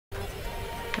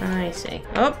I see.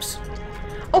 Oops.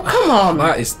 Oh, come on!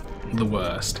 That is the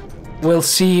worst. We'll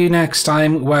see you next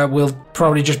time, where we'll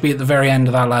probably just be at the very end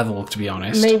of that level, to be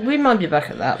honest. Maybe we might be back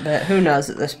at that bit. Who knows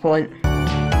at this point?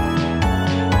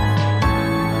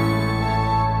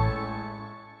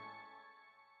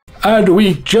 And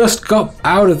we just got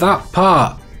out of that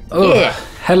part. Ugh. Yeah.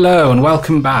 Hello and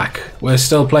welcome back. We're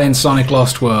still playing Sonic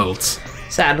Lost Worlds.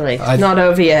 Sadly, not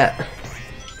over yet.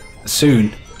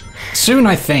 Soon. Soon,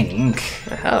 I think.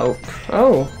 I hope.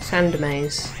 Oh, sand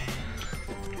maze.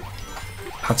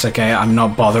 That's okay, I'm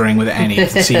not bothering with any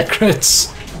of the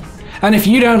secrets. And if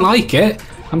you don't like it,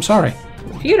 I'm sorry.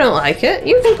 If you don't like it,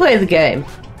 you can play the game.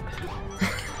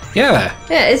 Yeah.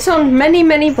 Yeah, it's on many,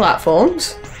 many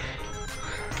platforms.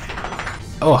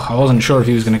 Oh, I wasn't sure if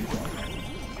he was gonna...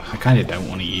 I kind of don't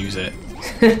want to use it.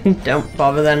 Don't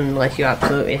bother then unless you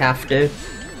absolutely have to.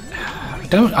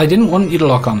 I didn't want you to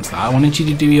lock onto that. I wanted you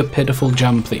to do your pitiful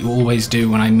jump that you always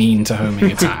do when I mean to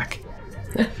homing attack.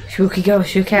 Shooky go,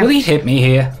 shook out. Will he hit me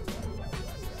here?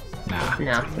 Nah.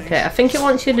 No. Okay, I think it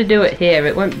wants you to do it here.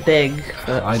 It went big,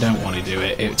 but... I don't want to do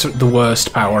it. It's the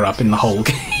worst power-up in the whole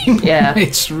game. Yeah.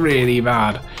 It's really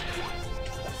bad.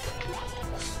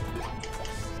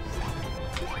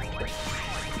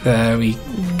 There we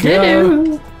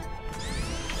go.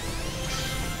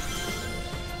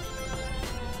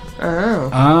 Oh.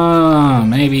 Ah,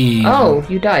 maybe... Oh,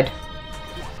 you died.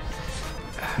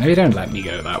 Maybe don't let me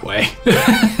go that way.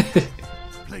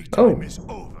 Oh.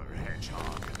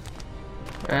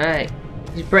 Alright.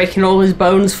 He's breaking all his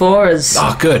bones for us.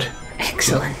 Oh, good.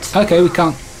 Excellent. Okay, we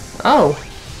can't... Oh.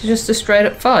 It's just a straight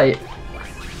up fight.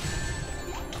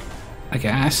 I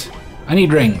guess. I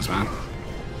need rings, man.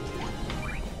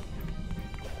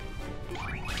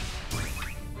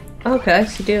 Okay,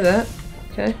 so do that.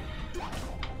 Okay.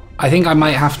 I think I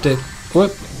might have to...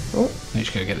 Whoop. Oh. Let me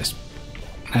just go get this.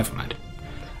 Never mind.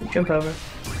 Jump over.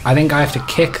 I think I have to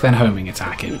kick, then homing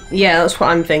attack him. Yeah, that's what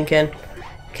I'm thinking.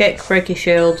 Kick, break your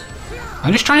shield.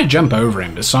 I'm just trying to jump over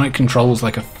him, but Sonic controls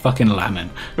like a fucking lemon.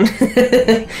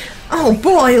 Oh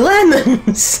boy,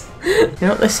 lemons! You know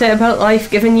what they say about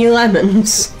life giving you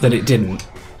lemons? That it didn't.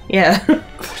 Yeah.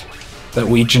 That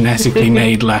we genetically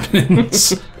made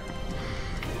lemons.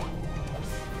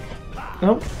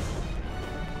 Oh.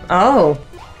 Oh.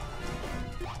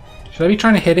 Should I be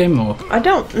trying to hit him, or...? I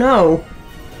don't know.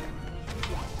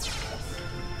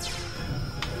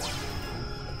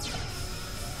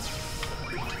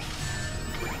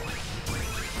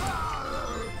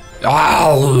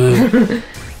 Oh!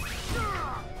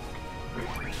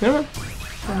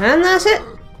 And that's it.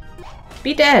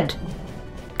 Be dead.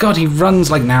 God, he runs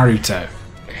like Naruto.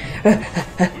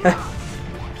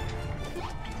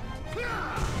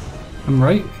 I'm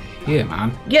right here,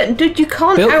 man. Yeah, dude, you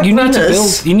can't outrun you need to us.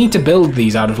 build. You need to build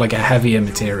these out of like a heavier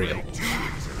material.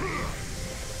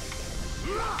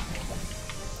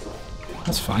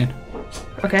 That's fine.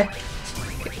 Okay.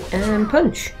 And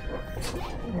punch.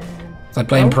 It's like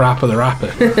playing Parappa the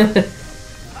Rapper.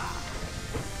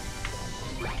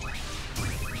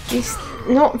 He's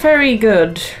not very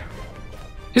good.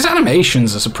 His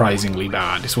animations are surprisingly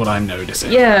bad, is what I'm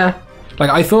noticing. Yeah. Like,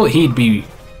 I thought he'd be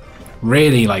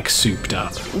really, like, souped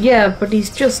up. Yeah, but he's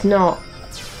just not.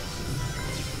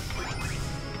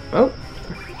 Oh.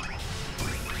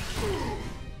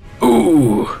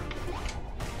 Ooh!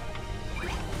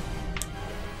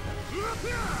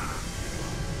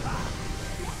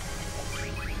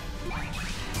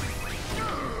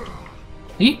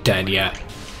 Are you dead yet?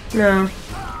 No.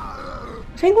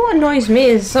 I think what annoys me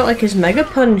is that like his Mega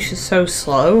Punch is so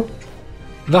slow.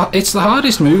 It's the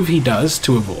hardest move he does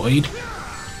to avoid.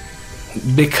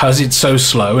 Because it's so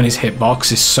slow and his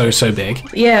hitbox is so big.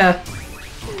 Yeah.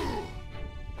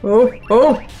 Oh,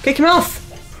 oh, kick him off!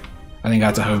 I think I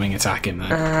had to homing attack him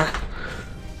then.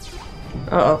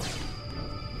 Uh-oh.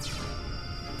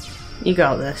 You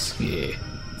got this. Yeah.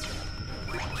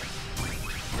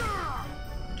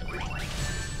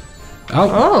 Oh.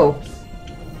 Oh!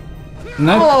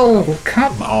 No. Oh!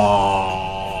 Come on.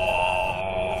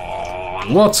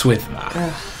 What's with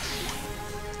that?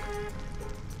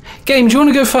 Game, do you want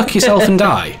to go fuck yourself and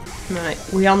die? Right,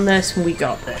 we on this and we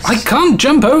got this. I can't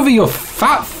jump over your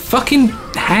fat fucking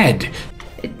head.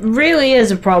 It really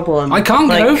is a problem. I can't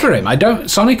get over him.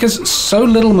 Sonic has so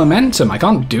little momentum. I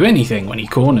can't do anything when he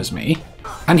corners me.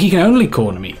 And he can only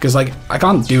corner me, because, like, I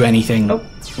can't do anything... Oh.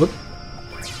 Whoop.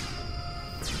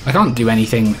 I can't do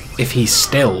anything if he's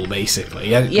still, basically.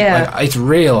 Yeah. Like, it's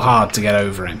real hard to get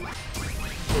over him.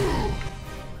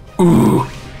 Ooh.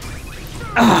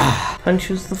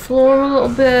 Punches the floor a little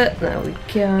bit. There we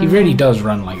go. He really does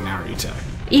run like Naruto.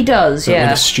 He does, But yeah.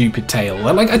 with a stupid tail.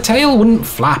 Well, like, a tail wouldn't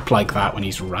flap like that when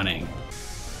he's running.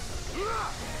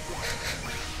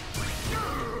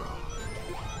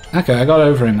 Okay, I got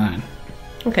over him then.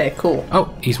 Okay, cool.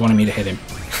 Oh, he's wanting me to hit him.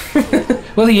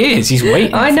 Well, he is. He's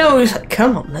waiting. I know. He's like,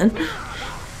 come on then.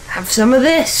 Have some of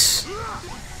this.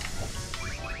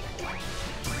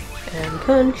 And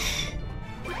punch.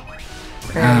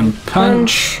 And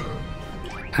punch.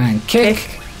 And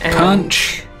kick. And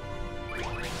Punch.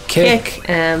 Kick. Kick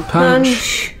and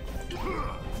punch.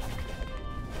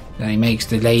 Then he makes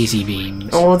the lazy beams.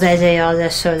 Oh, there they are. They're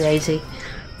so lazy.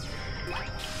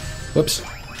 Whoops.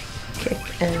 Kick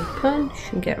and punch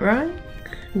and get rank.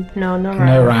 No, no rank.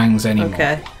 No rangs anymore.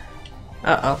 Okay.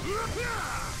 Uh-oh.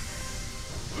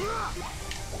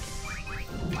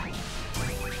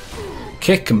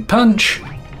 Kick and punch.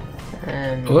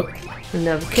 And Whoop.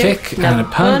 another Kick kick. and another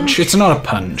a punch. It's not a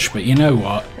punch, but you know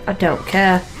what? I don't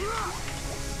care.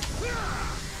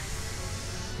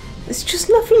 There's just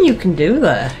nothing you can do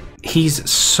there. He's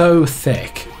so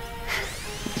thick.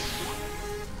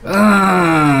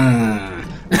 Ah.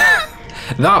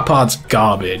 That part's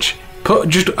garbage. Put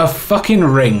just a fucking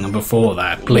ring before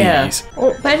that, please. Yeah.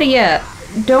 Or better yet,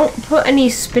 don't put any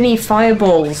spinny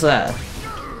fireballs there.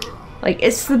 Like,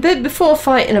 it's the bit before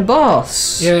fighting a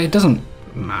boss. Yeah, it doesn't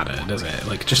matter, does it?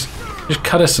 Like, just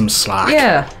cut us some slack.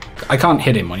 Yeah. I can't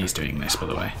hit him when he's doing this, by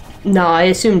the way. No, I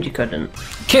assumed you couldn't.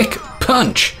 Kick,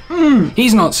 punch.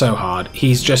 He's not so hard.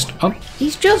 He's just up,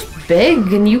 He's just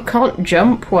big and you can't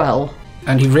jump well.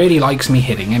 and he really likes me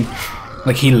hitting him.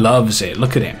 Like, he loves it.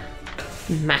 Look at him.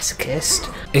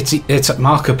 Masochist. It's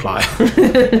Markiplier.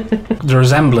 The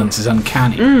resemblance is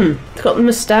uncanny. It's got the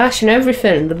moustache and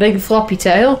everything, the big floppy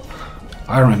tail.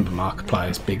 I remember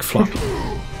Markiplier's big floppy.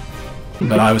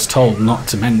 But I was told not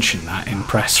to mention that in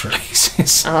press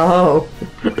releases. Oh.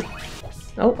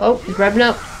 Oh, he's revving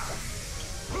up.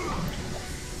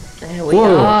 There we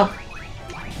Whoa. are.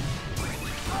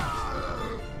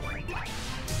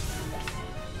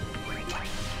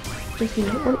 Does he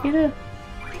not want you to?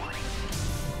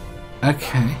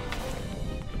 Okay.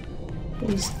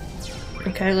 He's...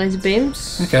 Okay, laser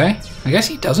beams. Okay. I guess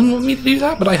he doesn't want me to do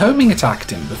that, but I homing attacked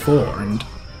him before and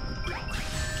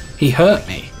he hurt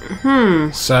me.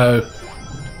 So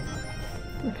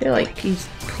I feel like he's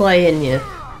playing you.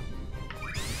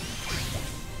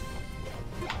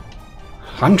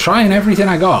 I'm trying everything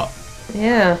I got.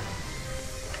 Yeah.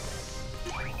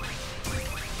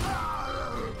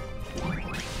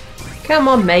 Come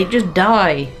on, mate, just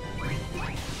die.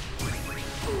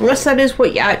 Unless that is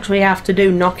what you actually have to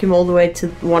do, knock him all the way to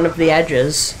one of the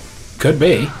edges. Could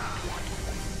be.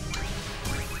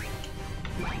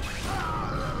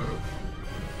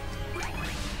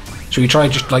 Should we try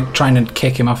just like trying to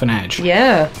kick him off an edge?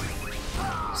 Yeah.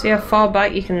 See how far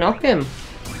back you can knock him.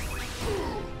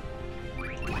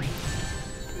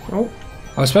 Oh.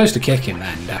 I was supposed to kick him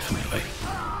then, definitely.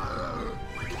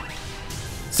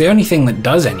 It's the only thing that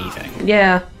does anything.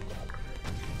 Yeah.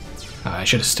 I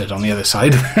should have stood on the other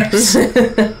side of this.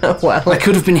 Well. I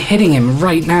could have been hitting him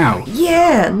right now.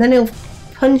 Yeah, and then he'll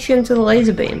punch you into the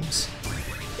laser beams.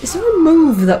 Is there a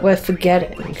move that we're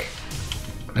forgetting?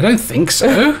 I don't think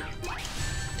so.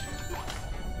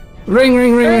 Ring,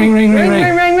 ring, ring, ring, ring, ring, ring.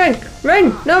 Ring, ring, ring,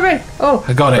 ring. No, ring. Oh,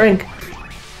 I got it. Ring.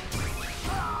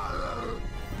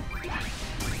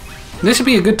 This would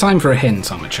be a good time for a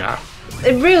hint on the chat.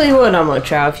 It really would,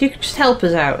 Amochow, if you could just help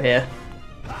us out here.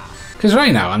 Because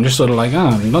right now I'm just sort of like, oh,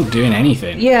 I'm not doing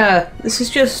anything. Yeah, this is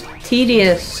just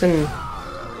tedious, and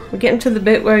we're getting to the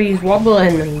bit where he's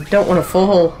wobbling and don't want to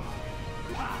fall.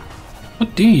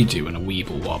 What do you do when a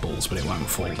Weeble wobbles but it won't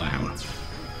fall down?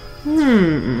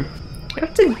 You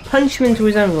have to punch him into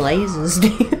his own lasers, do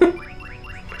you?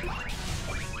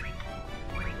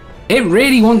 It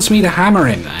really wants me to hammer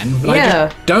him then. Like, Yeah.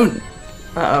 just don't.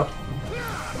 Uh-oh.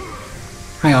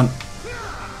 Hang on.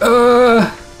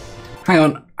 Hang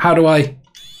on. How do I...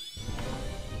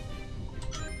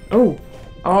 Oh.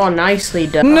 Oh, nicely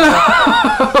done. No!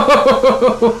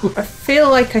 I feel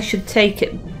like I should take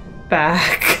it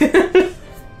back.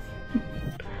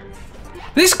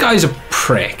 This guy's a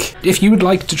prick. If you would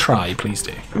like to try, please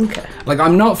do. Okay. Like,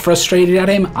 I'm not frustrated at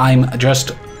him. I'm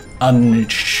just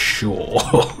unsure.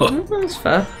 That's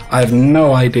fair. I have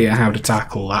no idea how to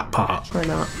tackle that part. Why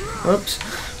not? Oops.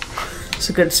 It's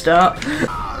a good start.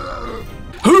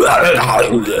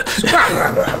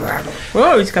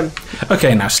 Oh, he's come.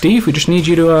 Okay, now Steve, we just need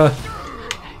you to,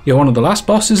 you're one of the last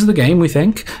bosses of the game, we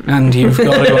think, and you've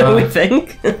got to, We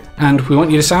think. and we want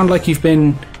you to sound like you've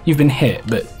been hit,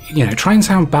 but you know, try and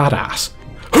sound badass.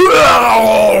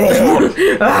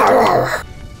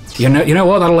 You know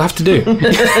what that'll have to do.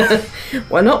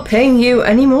 We're not paying you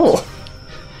anymore.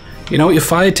 You know what, you're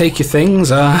fired, take your things.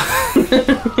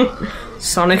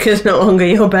 Sonic is no longer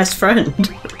your best friend.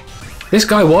 This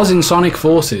guy was in Sonic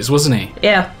Forces, wasn't he?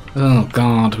 Yeah. Oh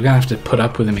god, we're gonna have to put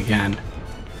up with him again.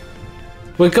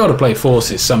 We've got to play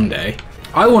Forces someday.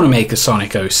 I want to make a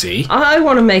Sonic OC. I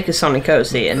want to make a Sonic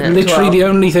OC in it. Literally the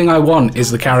only thing I want is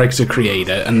the character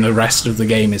creator, and the rest of the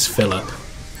game is filler.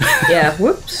 Yeah,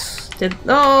 whoops.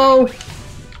 No!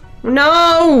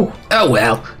 No! Oh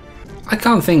well. I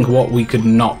can't think what we could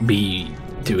not be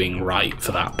doing right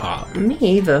for that part. Me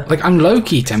either. Like, I'm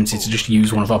low-key tempted to just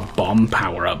use one of our bomb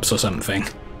power-ups or something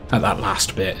at that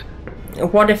last bit.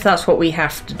 What if that's what we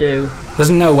have to do? There's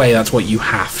no way that's what you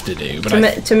have to do.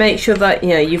 But to make sure that, you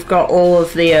know, you've got all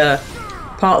of the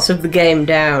parts of the game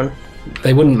down.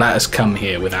 They wouldn't let us come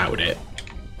here without it.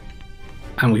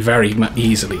 And we very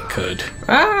easily could.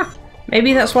 Ah!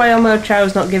 Maybe that's why Elmo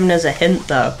Chow's not giving us a hint,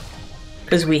 though.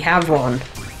 Because we have one.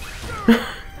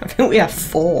 I think we have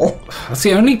 4. That's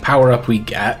the only power-up we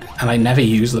get, and I never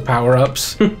use the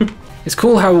power-ups. It's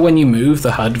cool how when you move,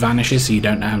 the HUD vanishes so you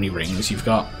don't know how many rings you've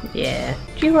got. Yeah.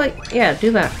 Do you like... Yeah,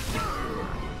 do that.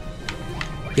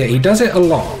 Yeah, he does it a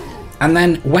lot. And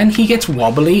then when he gets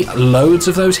wobbly, loads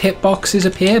of those hitboxes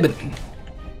appear, but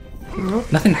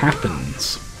nothing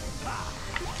happens.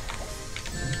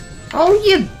 Oh,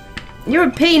 you're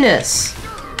a penis.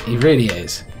 He really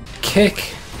is. Kick,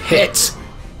 hit.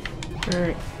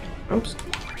 Alright. Oops.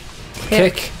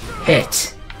 Kick,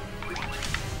 hit.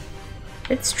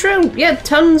 It's true. Yeah,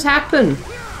 tons happen.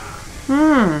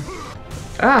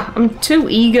 I'm too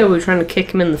eager with trying to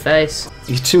kick him in the face.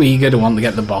 He's too eager to want to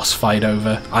get the boss fight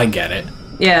over. I get it.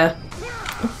 Yeah.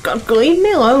 Oh, God, leave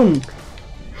me alone.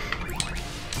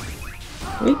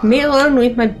 Leave me alone,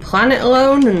 leave my planet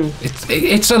alone, and...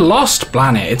 It's a lost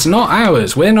planet. It's not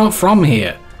ours. We're not from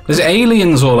here. There's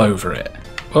aliens all over it.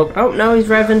 Oh, no, he's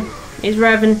revving. He's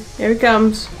revving. Here he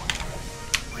comes.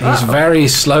 He's very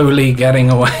slowly getting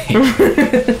away.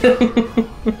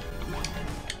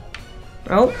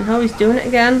 Oh, no, he's doing it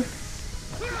again.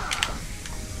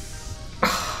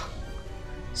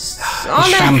 The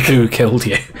shampoo killed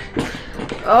you.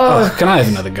 Oh, can I have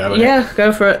another go at it? Yeah,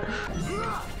 go for it.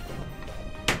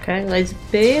 Okay, laser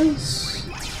beams.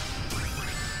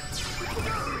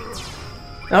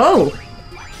 Oh!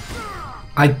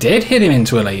 I did hit him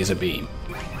into a laser beam.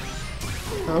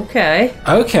 Okay.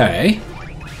 Okay.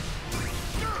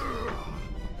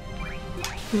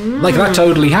 Like, that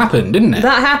totally happened, didn't it?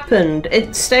 That happened.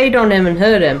 It stayed on him and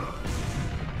hurt him.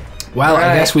 Well,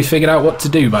 Right. I guess we figured out what to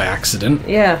do by accident.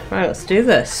 Yeah, right, let's do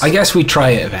this. I guess we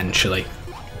try it eventually.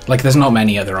 Like, there's not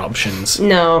many other options.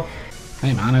 No.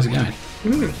 Hey man, how's it going?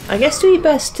 I guess it would be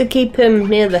best to keep him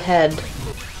near the head.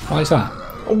 Why is that?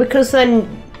 Because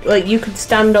then, like, you could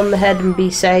stand on the head and be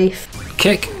safe.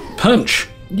 Kick, punch.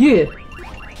 Yeah.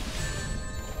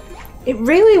 It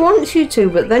really wants you to,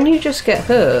 but then you just get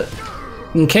hurt.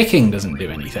 And kicking doesn't do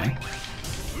anything.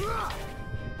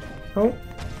 Oh.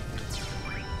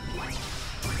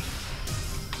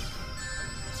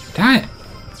 Damn it.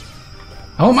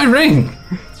 I want my ring.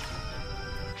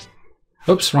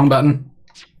 Oops, wrong button.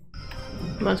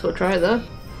 Might as well try it though.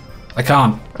 I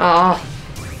can't. Ah.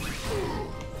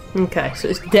 Okay, so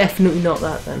it's definitely not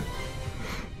that then.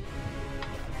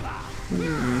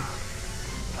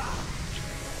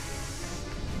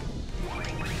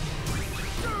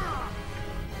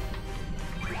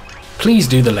 Please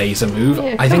do the laser move.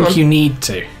 Yeah, I come think on. you need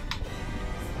to. Okay,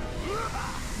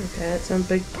 that's a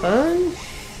big punch.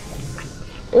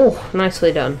 Oh,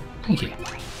 nicely done. Thank you.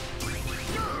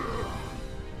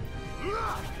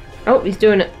 Oh, he's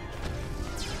doing it.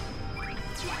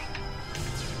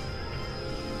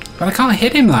 But I can't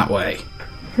hit him that way.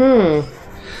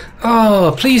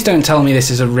 Oh, please don't tell me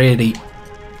this is a really...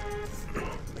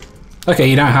 Okay,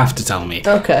 you don't have to tell me.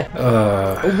 Okay.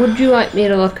 Would you like me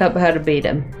to look up how to beat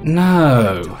him?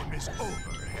 No.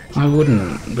 I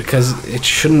wouldn't, because it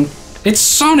shouldn't... It's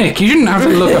Sonic! You shouldn't have to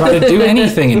look up how to do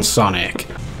anything in Sonic.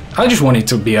 I just want it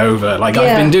to be over. Like, Yeah.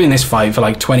 I've been doing this fight for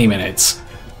like 20 minutes.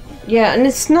 Yeah, and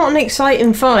it's not an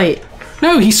exciting fight.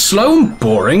 No, he's slow and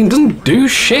boring and doesn't do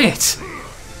shit.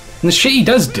 And the shit he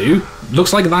does do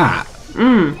looks like that.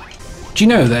 Do you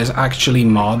know there's actually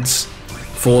mods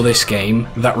for this game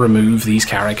that remove these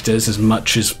characters as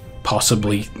much as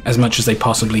they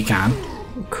possibly can?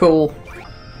 Cool.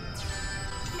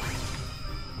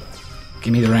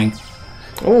 Give me the ring.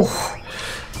 Oh.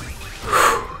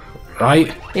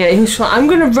 Right? Yeah, he's like, I'm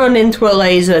gonna run into a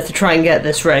laser to try and get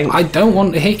this ring. I don't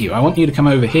want to hit you. I want you to come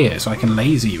over here so I can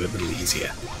laser you a little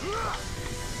easier.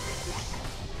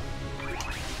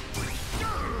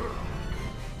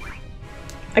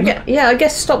 I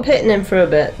guess stop hitting him for a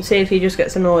bit and see if he just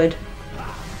gets annoyed.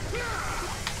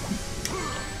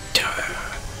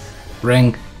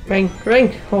 Ring. Ring,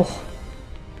 ring. Oh.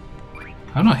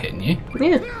 I'm not hitting you.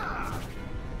 Yeah.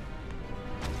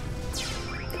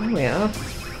 There we are.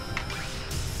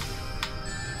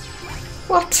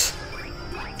 What?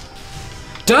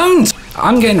 Don't!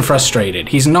 I'm getting frustrated.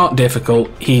 He's not difficult.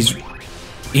 He's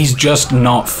just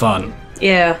not fun.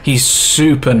 Yeah. He's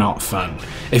super not fun.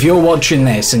 If you're watching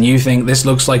this and you think this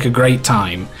looks like a great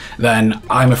time, then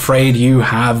I'm afraid you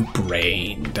have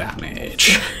brain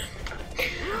damage.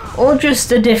 Or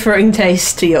just a differing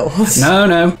taste to yours.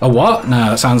 No. A what?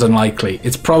 No, that sounds unlikely.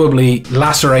 It's probably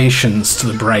lacerations to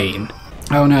the brain.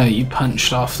 Oh no, you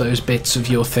punched off those bits of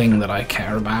your thing that I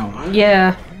care about.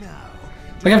 Yeah.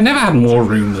 Like, I've never had more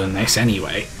room than this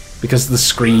anyway, because the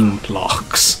screen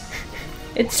locks.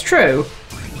 It's true.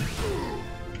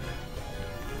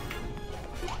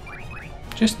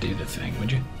 Just do the thing,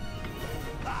 would you?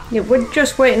 Yeah, we're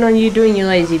just waiting on you doing your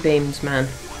lazy beams, man.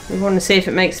 We want to see if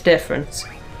it makes a difference.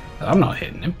 I'm not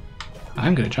hitting him.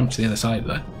 I'm going to jump to the other side,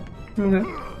 though. Okay.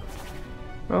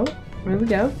 Oh, here we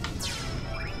go.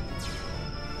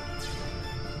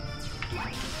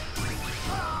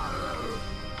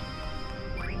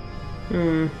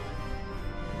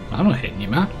 I'm not hitting you,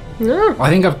 man. No. I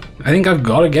think I've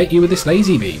got to get you with this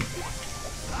lazy beam.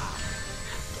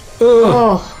 Ugh.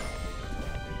 Oh.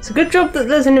 It's a good job that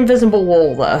there's an invisible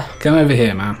wall there. Come over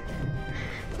here, man.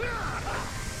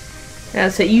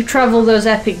 That's it. You travel those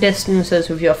epic distances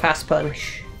with your fast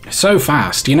punch. So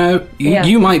fast, you know. Yeah.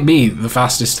 You might be the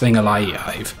fastest thing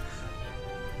alive.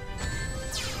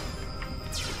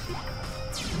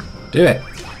 Do it.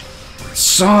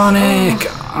 Sonic!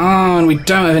 Oh, and we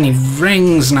don't have any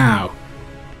rings now.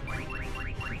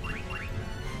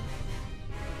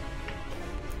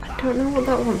 I don't know what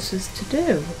that wants us to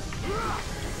do.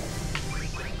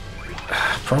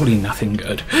 Probably nothing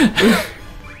good. I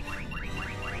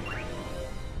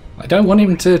don't want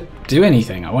him to do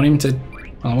anything. I want him to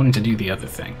do the other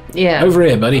thing. Yeah. Over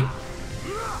here, buddy.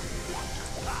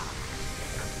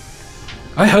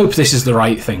 I hope this is the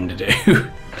right thing to do.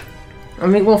 I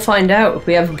mean, we'll find out if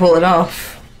we ever pull it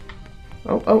off.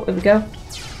 Oh, here we go.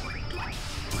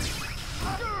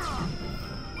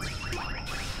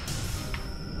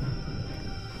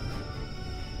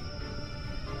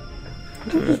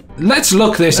 Let's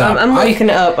look this up. I'm looking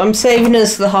it up. I'm saving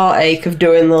us the heartache of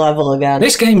doing the level again.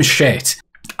 This game's shit.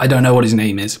 I don't know what his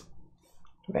name is.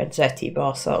 Red Zeti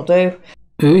boss, that'll do.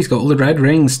 Ooh, he's got all the red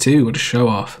rings too. What a show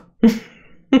off.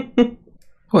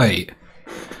 Wait.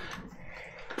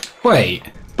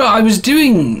 But I was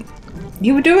doing...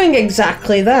 You were doing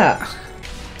exactly that.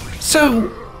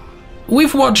 So,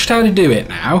 we've watched how to do it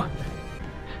now.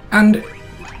 And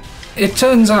it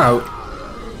turns out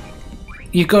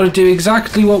you've got to do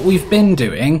exactly what we've been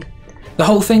doing. The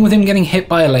whole thing with him getting hit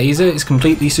by a laser is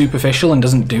completely superficial and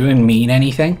doesn't do and mean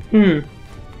anything.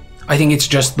 I think it's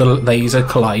just the laser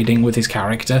colliding with his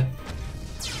character.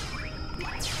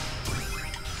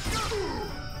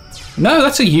 No,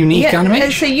 that's a unique animation.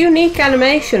 It's a unique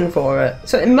animation for it,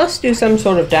 so it must do some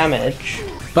sort of damage.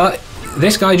 But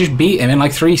this guy just beat him in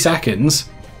like 3 seconds.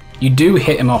 You do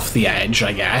hit him off the edge,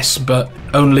 I guess, but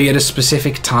only at a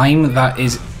specific time that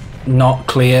is not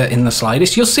clear in the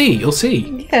slightest. You'll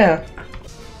see. Yeah.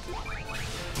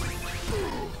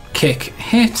 Kick,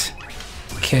 hit.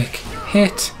 Kick,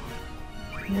 hit.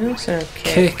 No, so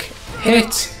Kick,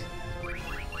 hit.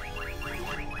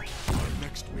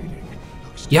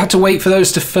 You had to wait for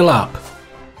those to fill up.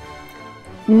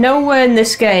 Nowhere in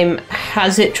this game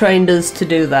has it trained us to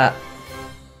do that.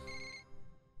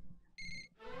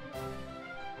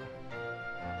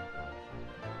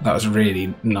 That was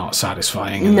really not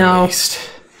satisfying in No. the least.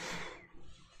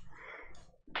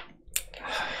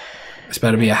 This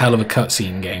better be a hell of a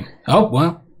cutscene game. Oh,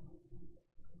 well.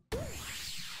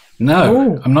 No,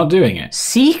 Ooh. I'm not doing it.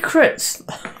 Secrets!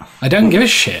 I don't give a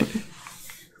shit.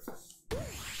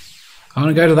 I want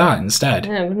to go to that instead.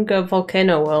 Yeah, we're gonna go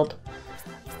Volcano World.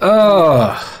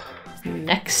 Oh,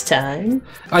 Next time.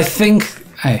 I think...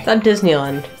 Hey, That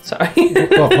Disneyland, sorry.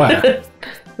 what, where?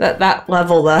 that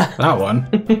level there. That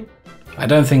one? I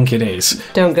don't think it is.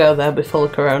 Don't go there before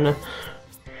the corona.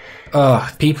 Oh,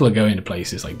 people are going to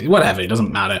places like... Whatever, it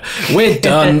doesn't matter. We're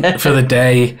done for the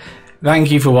day. Thank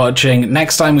you for watching.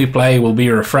 Next time we play, we'll be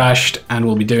refreshed and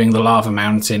we'll be doing the Lava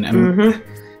Mountain. And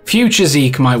future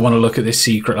Zeke might want to look at this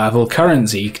secret level. Current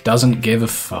Zeke doesn't give a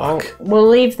fuck. We'll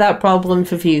leave that problem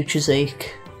for future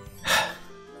Zeke.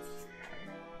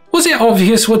 Was it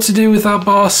obvious what to do with that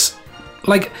boss?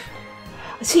 Like...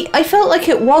 See, I felt like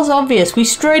it was obvious. We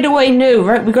straight away knew,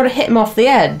 right? We got to hit him off the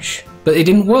edge. But it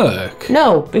didn't work.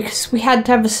 No, because we had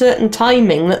to have a certain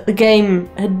timing that the game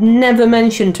had never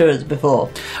mentioned to us before.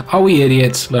 Are we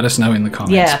idiots? Let us know in the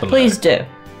comments below. Please do.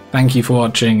 Thank you for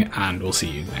watching, and we'll see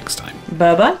you next time.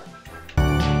 Bye-bye.